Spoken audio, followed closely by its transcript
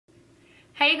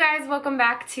Hey guys, welcome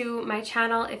back to my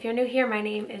channel. If you're new here, my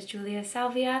name is Julia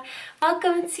Salvia.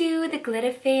 Welcome to the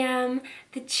Glitter Fam,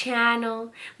 the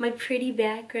channel, my pretty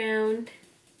background.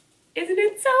 Isn't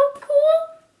it so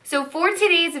cool? So for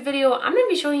today's video, I'm gonna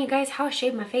be showing you guys how I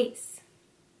shave my face.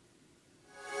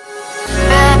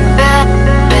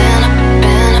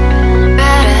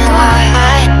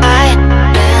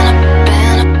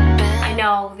 I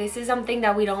know this is something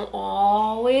that we don't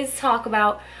always talk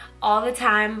about all the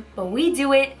time, but we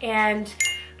do it, and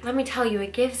let me tell you,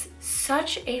 it gives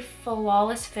such a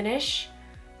flawless finish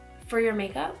for your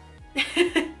makeup.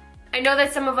 I know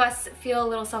that some of us feel a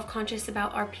little self-conscious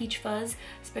about our peach fuzz,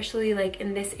 especially like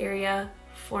in this area.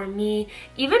 For me,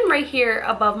 even right here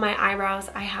above my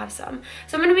eyebrows, I have some.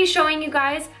 So I'm going to be showing you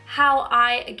guys how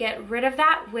I get rid of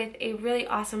that with a really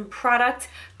awesome product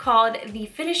called the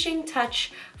Finishing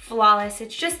Touch Flawless.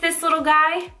 It's just this little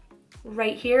guy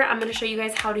right here. I'm going to show you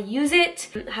guys how to use it,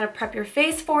 how to prep your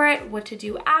face for it, what to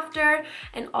do after,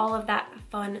 and all of that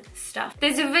fun stuff.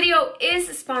 This video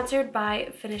is sponsored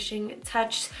by Finishing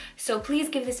Touch, so please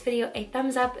give this video a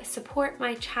thumbs up, support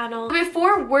my channel.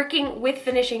 Before working with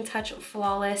Finishing Touch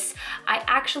Flawless, I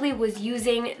actually was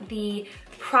using the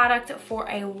product for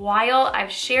a while.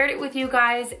 I've shared it with you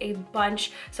guys a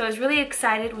bunch, so I was really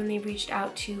excited when they reached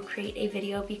out to create a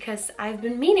video because I've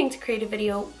been meaning to create a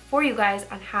video for you guys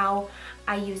on how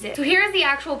I use it. So here's the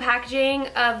actual packaging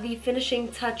of the Finishing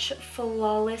Touch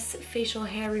Flawless Facial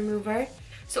Hair Remover.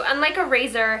 So unlike a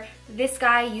razor, this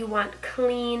guy you want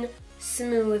clean,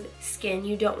 smooth skin.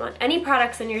 You don't want any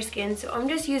products on your skin, so I'm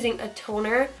just using a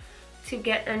toner to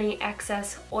get any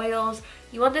excess oils.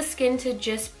 You want the skin to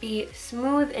just be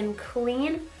smooth and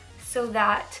clean so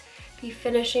that the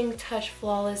Finishing Touch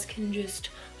Flawless can just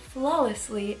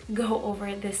flawlessly go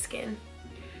over this skin.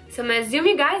 So I'm gonna zoom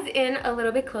you guys in a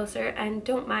little bit closer, and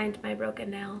don't mind my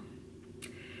broken nail.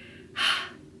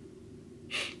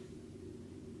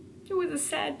 It was a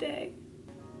sad day.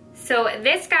 So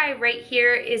this guy right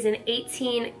here is an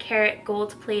 18 karat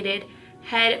gold plated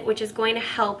head, which is going to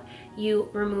help you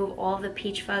remove all the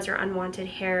peach fuzz or unwanted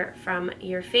hair from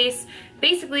your face.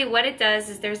 Basically what it does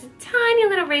is there's a tiny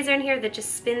little razor in here that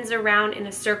just spins around in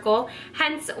a circle,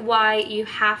 hence why you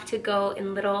have to go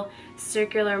in little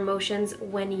circular motions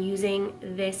when using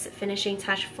this Finishing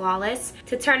Touch Flawless.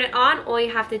 To turn it on, all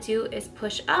you have to do is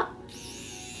push up.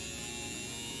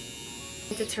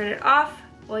 And to turn it off,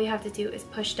 all you have to do is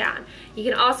push down. You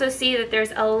can also see that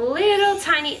there's a little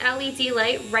tiny LED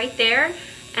light right there,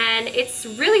 and it's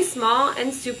really small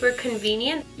and super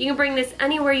convenient. You can bring this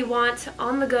anywhere you want,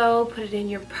 on the go, put it in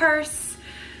your purse,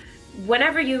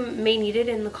 whenever you may need it,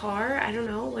 in the car, I don't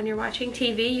know, when you're watching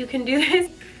TV, you can do this,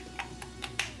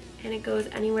 and it goes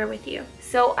anywhere with you.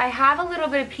 So I have a little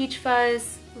bit of peach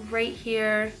fuzz right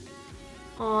here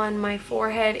on my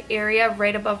forehead area,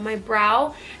 right above my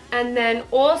brow, and then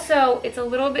also it's a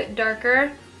little bit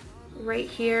darker right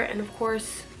here, and of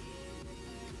course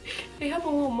I have a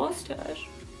little mustache.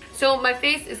 So my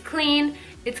face is clean,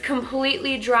 it's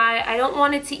completely dry. I don't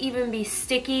want it to even be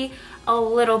sticky a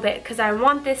little bit because I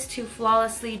want this to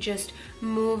flawlessly just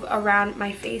move around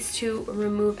my face to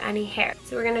remove any hair.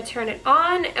 So we're gonna turn it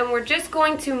on, and we're just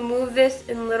going to move this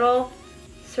in little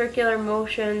circular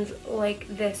motions like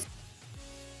this.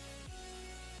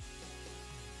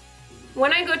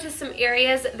 When I go to some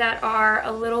areas that are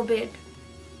a little bit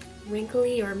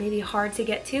wrinkly or maybe hard to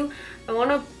get to, I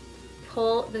want to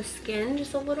pull the skin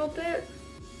just a little bit,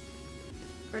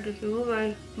 or just move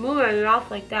my mouth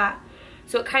like that,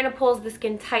 so it kind of pulls the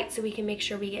skin tight so we can make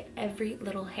sure we get every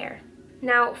little hair.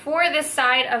 Now for this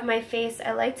side of my face,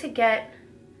 I like to get,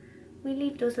 we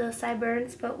leave those little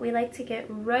sideburns, but we like to get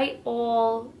right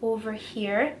all over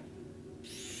here.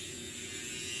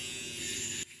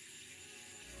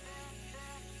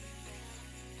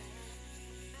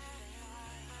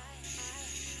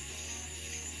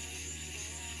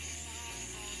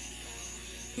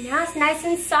 Now it's nice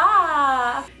and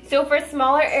soft. So for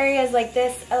smaller areas like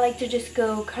this, I like to just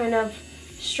go kind of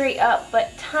straight up,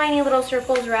 but tiny little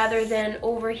circles rather than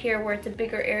over here where it's a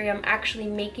bigger area. I'm actually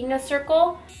making a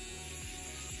circle.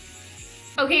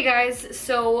 Okay guys,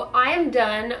 so I am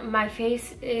done. My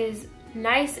face is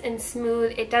nice and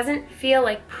smooth. It doesn't feel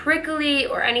like prickly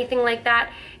or anything like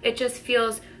that. It just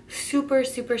feels super,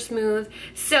 super smooth.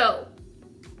 So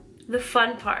the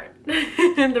fun part,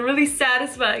 the really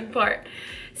satisfying part.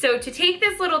 So to take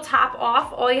this little top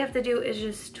off, all you have to do is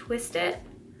just twist it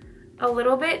a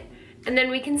little bit, and then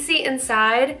we can see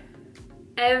inside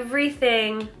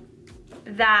everything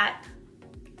that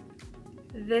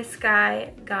this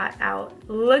guy got out.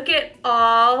 Look at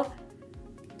all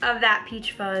of that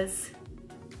peach fuzz.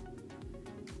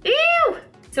 Ew!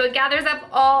 So it gathers up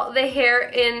all the hair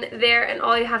in there, and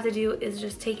all you have to do is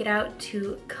just take it out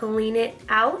to clean it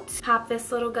out. Pop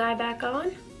this little guy back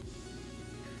on.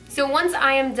 So once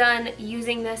I am done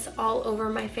using this all over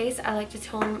my face, I like to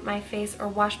tone my face or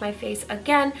wash my face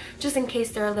again, just in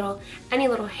case there are any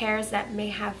little hairs that may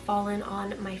have fallen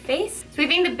on my face. So I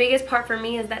think the biggest part for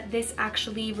me is that this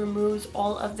actually removes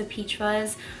all of the peach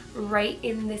fuzz right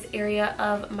in this area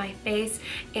of my face.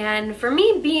 And for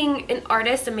me, being an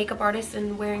artist, a makeup artist,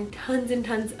 and wearing tons and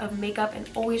tons of makeup and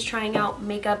always trying out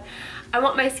makeup, I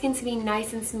want my skin to be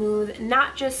nice and smooth,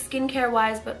 not just skincare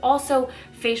wise, but also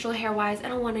facial hair wise. I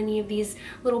don't want any of these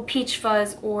little peach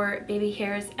fuzz or baby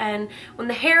hairs. And when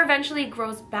the hair eventually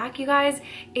grows back, you guys,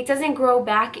 it doesn't grow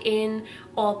back in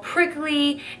all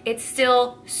prickly. It's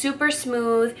still super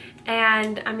smooth,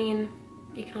 and I mean,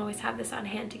 you can always have this on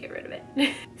hand to get rid of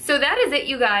it. So that is it,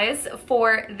 you guys,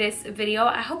 for this video.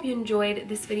 I hope you enjoyed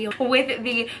this video with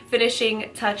the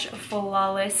Finishing Touch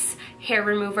Flawless hair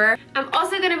remover. I'm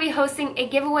also going to be hosting a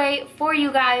giveaway for you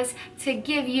guys to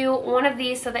give you one of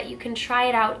these so that you can try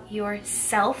it out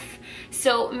yourself.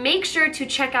 So make sure to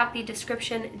check out the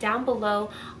description down below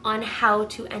on how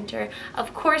to enter.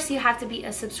 Of course, you have to be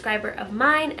a subscriber of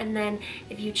mine, and then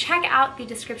if you check out the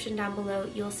description down below,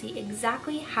 you'll see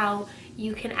exactly how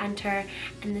you can enter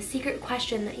and the secret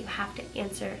question that you have to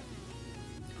answer.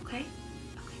 Okay?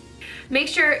 Make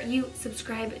sure you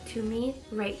subscribe to me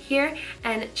right here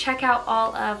and check out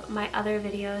all of my other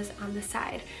videos on the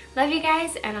side. Love you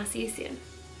guys, and I'll see you soon.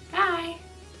 Bye!